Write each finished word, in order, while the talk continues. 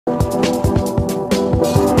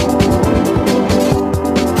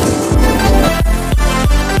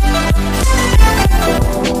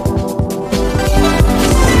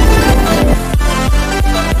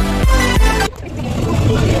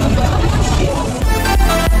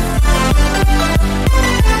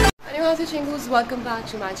Chingus, welcome back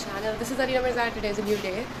to my channel. This is Arina Mirza. Today is a new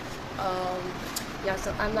day. Yeah,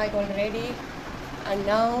 so I'm like all ready, and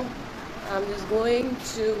now I'm just going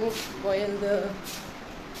to boil the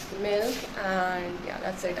milk, and yeah,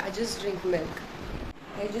 that's it. I just drink milk.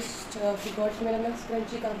 I just forgot to my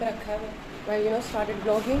scrunchie kahan pe rakha hai. When I started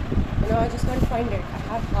vlogging, I just can't find it. I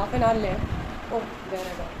have half an hour left. Oh, there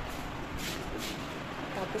I go.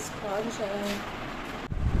 That is crunch.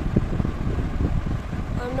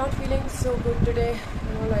 I'm not feeling so good today,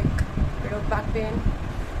 like a bit of back pain.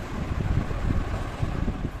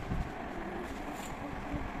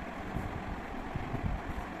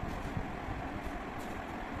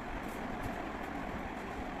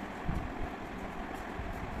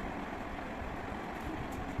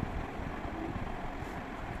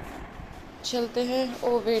 चलते हैं.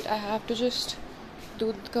 Oh wait, I have to just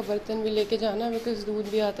दूध का बर्तन भी लेके जाना है because दूध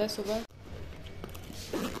भी आता है सुबह.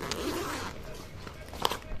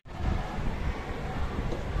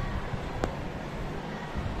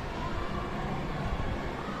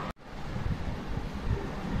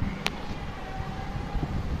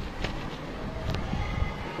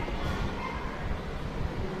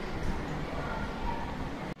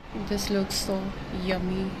 This looks so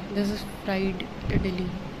yummy. This is fried idli.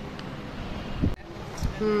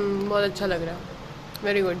 बहुत अच्छा लग रहा है.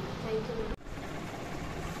 Very good.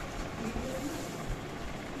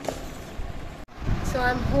 So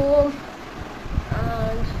I'm home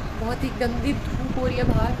and बहुत ही गंदी धूप हो रही है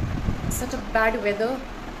बाहर. Such a bad weather.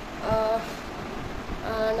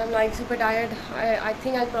 And I'm like super tired. I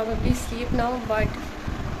think I'll probably sleep now, but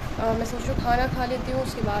मैं सोच रही हूँ खाना खा लेती हूँ,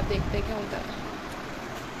 उसके बाद देखते हैं क्या होता है.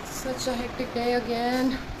 Such a hectic day again.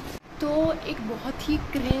 तो एक बहुत ही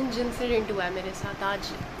क्रिंज इंसिडेंट हुआ है मेरे साथ आज.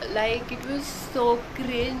 Like it was so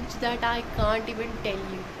cringe that I can't even tell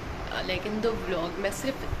you like in the vlog. मैं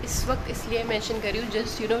सिर्फ इस वक्त इसलिए मेंशन कर रही हूँ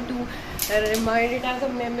just to remind it as a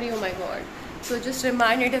memory. Oh my God. So just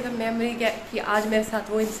remind it as a memory कि आज मेरे साथ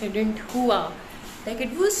वो इंसिडेंट हुआ. Like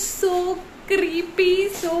it was so creepy,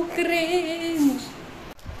 so cringe.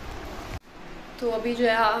 तो अभी जो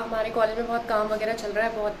है हमारे कॉलेज में बहुत काम वगैरह चल रहा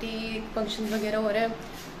है, बहुत ही फंक्शंस वगैरह हो रहे हैं,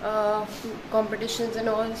 कॉम्पिटिशन्स एंड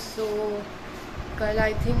ऑल. सो कल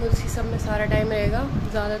आई थिंक उसी सब में सारा टाइम रहेगा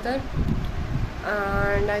ज़्यादातर.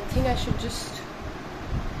 And I think I should just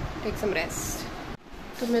take some rest.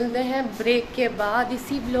 तो मिलते हैं ब्रेक के बाद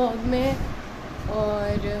इसी व्लॉग में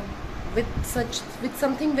और with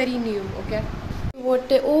something very new. Okay.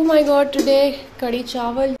 What, oh my God, today कड़ी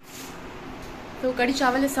चावल. तो कड़ी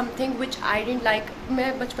चावल is something which I didn't like.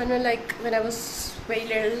 मैं बचपन में like when I was very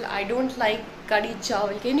little I don't like कड़ी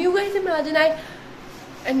चावल. Can you guys imagine?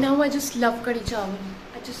 And now I just love कड़ी चावल.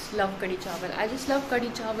 आई जस्ट लव कड़ी चावल. आई जस्ट लव कड़ी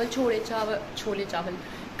चावल, छोले चावल,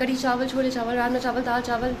 कड़ी चावल, छोले चावल, राजमा चावल, दाल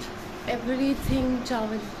चावल, एवरीथिंग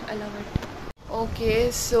चावल. I love it.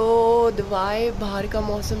 Okay. So Dubai बाहर का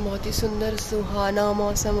मौसम बहुत ही सुंदर सुहाना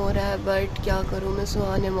मौसम हो रहा है, बट क्या करूँ मैं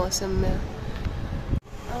सुहाने मौसम में.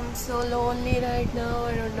 I'm so lonely right now.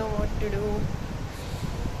 I don't know what to do.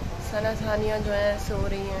 Sania जो है सो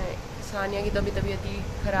रही हैं. सानिया की तबीयत ही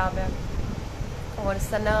ख़राब है और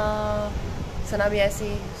सना भी ऐसे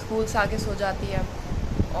ही स्कूल से आके सो जाती है.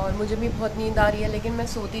 और मुझे भी बहुत नींद आ रही है, लेकिन मैं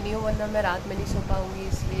सोती नहीं हूँ वरना मैं रात में नहीं सो पाऊँगी,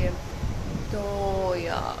 इसलिए. तो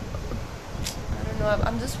या I don't know,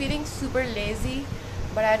 I am just feeling super lazy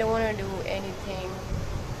but I don't want to do anything.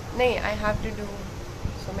 नहीं, I have to do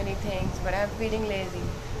so many things but I'm feeling lazy.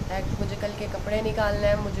 Like मुझे कल के कपड़े निकालना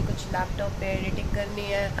है, मुझे कुछ लैपटॉप पे एडिटिंग करनी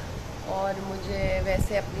है, और मुझे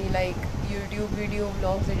वैसे अपनी like YouTube video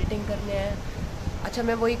vlogs editing करने हैं. अच्छा,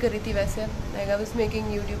 मैं वही कर रही थी वैसे. Like I was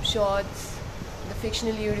making YouTube shorts, the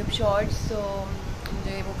fictional YouTube shorts. सो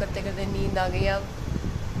मुझे वो करते करते नींद आ गई. अब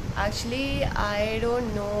actually I don't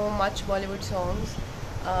know much Bollywood songs,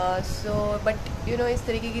 so but इस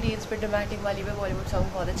तरीके की रील्स पे ड्रामेटिक वाली पे बॉलीवुड सॉन्ग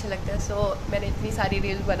बहुत अच्छे लगते हैं. सो मैंने इतनी सारी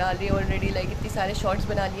रील्स बना ली ऑलरेडी, लाइक इतनी सारे शॉर्ट्स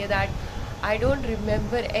बना लिए that I don't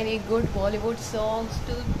remember any good Bollywood songs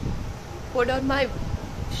to put on my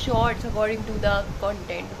shorts according to the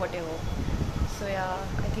content what ever. सो या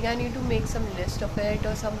I think I need to make some list of it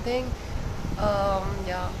और something.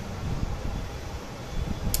 या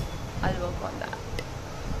I will work on that.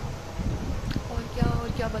 और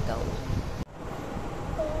क्या बताऊँ.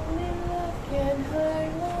 Can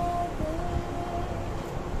hurt like this.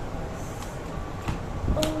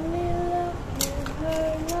 Only love can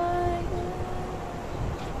hurt like this.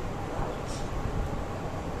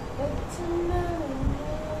 But tonight,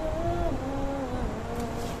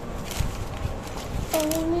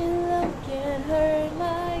 only love can hurt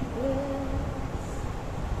like this.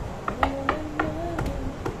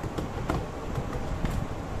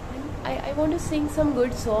 I want to sing some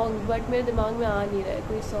good songs, but मेरे दिमाग में आ नहीं रहा है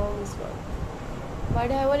कोई song इस वक्त.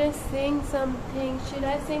 But I want to sing something. Should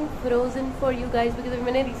I sing Frozen for you guys? Because अभी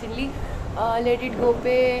मैंने recently Let It Go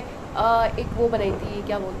पे एक वो बनाई थी,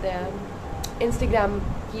 क्या बोलते हैं, Instagram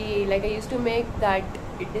की, like I used to make that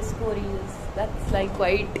disco reels. That's like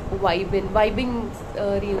quite vibing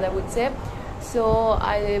reels I would say. So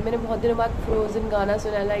मैंने बहुत दिनों बाद Frozen गाना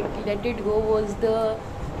सुना. Like Let It Go was the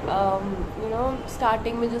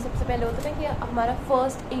starting में जो सबसे पहले होता है ना कि हमारा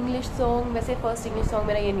फर्स्ट इंग्लिश सॉन्ग, वैसे फर्स्ट इंग्लिश सॉन्ग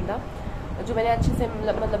मेरा ये नहीं था जो मैंने अच्छे से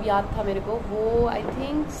मतलब याद था मेरे को, वो I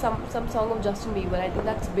think some song of Justin Bieber, I think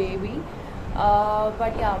that's baby.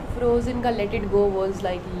 But या फ्रोजन का let it go was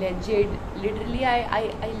like legend. Literally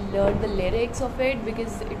I learn the lyrics of it because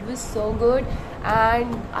it was so good and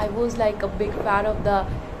I was like a big fan of the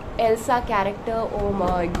Elsa character. Oh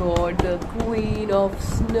my god, the queen of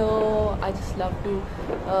snow. I just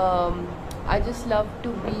love to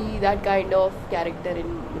be that kind of character in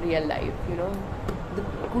real life, you know, the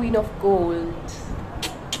queen of cold.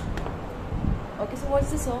 Okay, so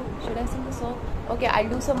what's the song? Should I sing the song? Okay,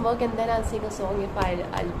 I'll do some work and then I'll sing a song if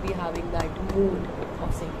I'll be having that mood of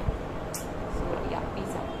singing. So yeah,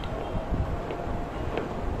 peace out.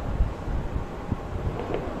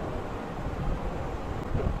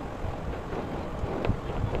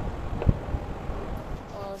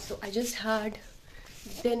 So I just had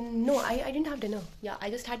I didn't have dinner. Yeah, I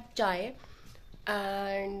just had chai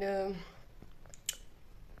and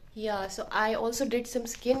yeah, so I also did some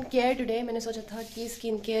skin care today. मैंने सोचा था कि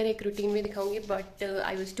skin care एक routine में दिखाऊंगी, but I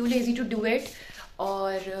was too lazy to do it.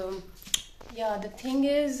 और yeah, the thing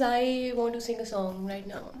is I want to sing a song right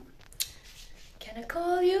now. Can I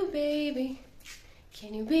call you baby?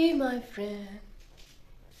 Can you be my friend?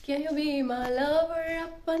 Can you be my lover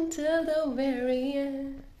up until the very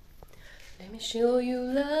end? Let me show you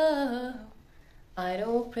love, I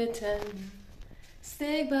don't pretend.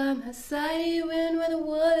 Stick by my side even when the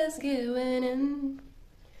world is giving in.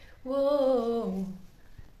 Whoa,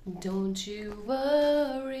 don't you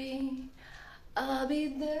worry, I'll be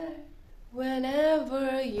there whenever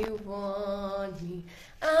you want me.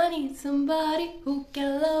 I need somebody who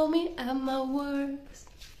can love me at my worst.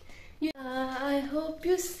 Yeah, I hope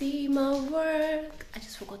you see my work. I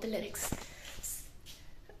just forgot the lyrics.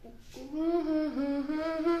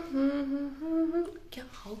 क्या,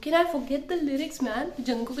 how can I forget the lyrics man.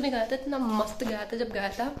 Jungkook ने गाया था, इतना मस्त गाया था जब गाया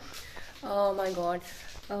था. माय गॉड,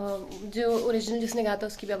 जो ओरिजिनल जिसने गाया था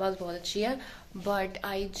उसकी भी आवाज़ बहुत अच्छी है, but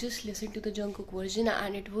I just listen to the Jungkook version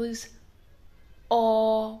and it was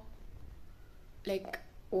like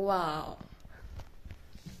wow.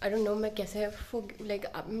 I don't know मैं कैसे लाइक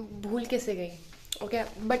भूल कैसे गई. Okay,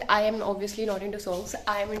 but I am obviously not into songs,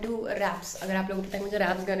 I am into raps. अगर आप लोगों को पता है मुझे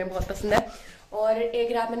रैप्स गाने बहुत पसंद है, और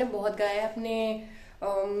एक रैप मैंने बहुत गाया है अपने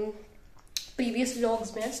प्रीवियस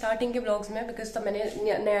व्लॉग्स में, स्टार्टिंग के व्लॉग्स में, बिकॉज तब मैंने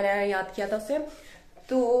नया नया याद किया था उसे.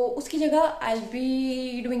 तो उसकी जगह I will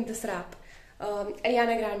be doing this rap,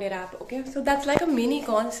 Ariana Grande rap. Okay, so that's like a mini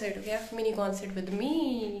concert. Okay, mini concert with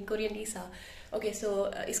me, Korean Lisa. Okay,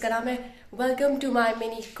 so इसका नाम है Welcome to my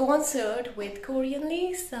mini concert with Korean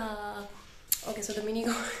Lisa. Okay, so the mini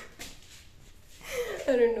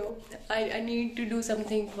I don't know. I need to do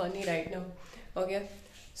something funny right now. Okay,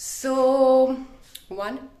 so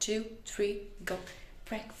 1, 2, 3, go.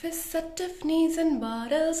 Breakfast at Tiffany's and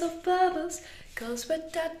bottles of bubbles. Girls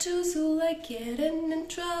with tattoos who like getting in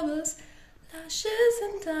troubles. Lashes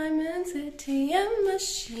and diamonds, ATM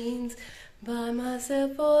machines. Buy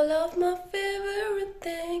myself all of my favorite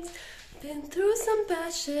things. Been through some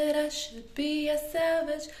bad shit, I should be a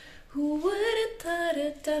savage. Who would've thought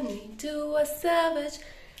it done me to a savage?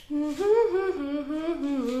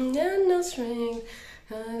 And no strings.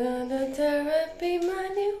 I got the therapy, my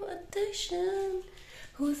new addiction.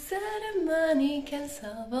 Who said that money can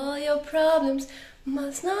solve all your problems?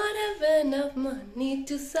 Must not have enough money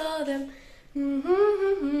to solve them.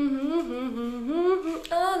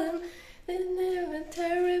 All them in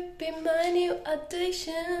therapy, my new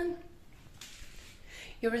addiction.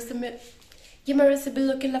 You're a submit. Give my recipe,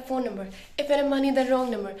 looking like phone number. If any money, the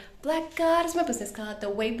wrong number. Black card is my business card. The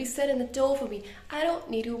way be set in the door for me. I don't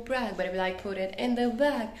need to brag, but I be like, put it in the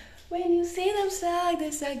bag. When you see them sag,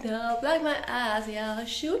 they sag now. Black my ass, yeah,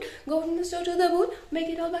 shoot. Go from the store to the boot. Make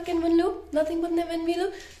it all back in one loop. Nothing but never in me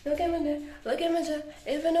loop. Look at my neck, look at my job.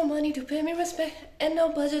 If no money to pay me respect. And no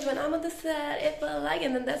budget when I'm on the set. If I like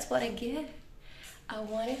it, then that's what I get. I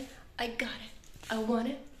want it, I got it. I want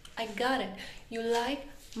it, I got it. You like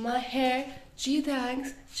my hair? Gee,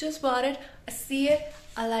 thanks. Just bought it. I see it,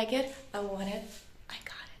 I like it. I want it, I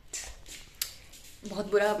got it.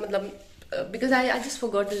 बहुत बुरा मतलब because I just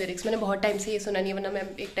forgot the lyrics. मैंने बहुत time से ये सुना नहीं, वरना मैं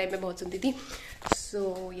एक टाइम में बहुत सुनती थी.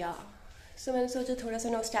 सो या सो मैंने सोचा थोड़ा सा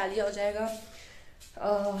नॉस्टैल्जिया हो जाएगा.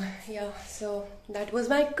 या so that was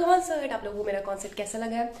my concert. आप लोगों को मेरा कॉन्सर्ट कैसा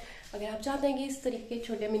लगा है? अगर आप चाहते हैं कि इस तरीके के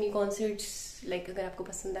छोटे मिनी कॉन्सर्ट्स लाइक अगर आपको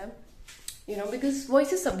पसंद है, you know, because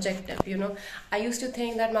voice is subjective, you know. I used to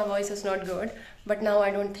think that my voice is not good, but now I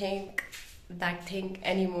don't think that thing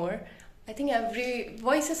anymore. I think every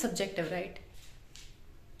voice is subjective, right?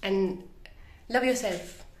 And love yourself.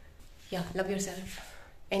 Yeah, love yourself.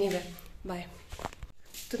 Anyway, bye.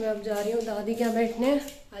 तो मैं अब जा रही हूँ दादी के यहाँ बैठने.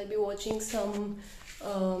 I'll be watching some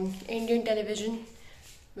Indian television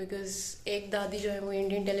because एक दादी जो है वो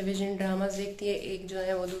इंडियन टेलीविजन ड्रामास देखती है, एक जो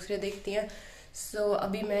है वो दूसरे देखती है. सो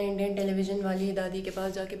अभी मैं इंडियन टेलीविजन वाली दादी के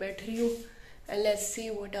पास जाके बैठ रही हूँ. And let's see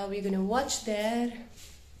what are we gonna watch there.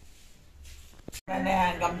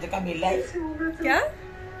 मैंने कम से कम हिला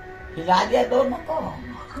दिया दोनों को.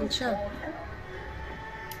 अच्छा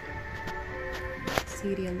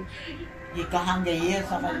सीरियल ये कहाँ गई है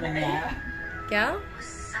समझ में नहीं आया. क्या?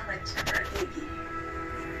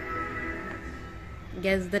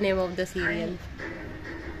 Guess the name of the serial.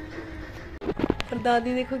 और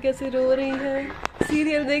दादी देखो कैसे रो रही है.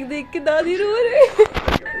 सीरियल देख देख के दादी रो रही है.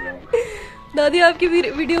 दादी आपकी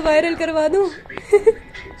वीडियो वायरल करवा दूं.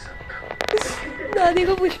 दादी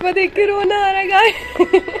को पुष्पा देख के रोना आ रहा है.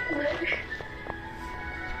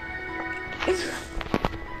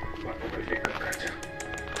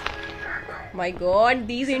 My God,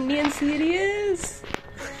 these Indian serials.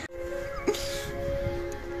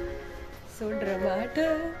 So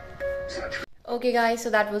dramatic. Okay guys, so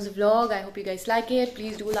that was the vlog. I hope you guys like it.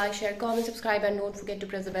 Please do like, share, comment, subscribe, and don't forget to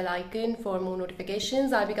press the bell icon for more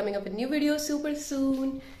notifications. I'll be coming up with new videos super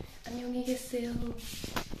soon. Annyeonghaseyo.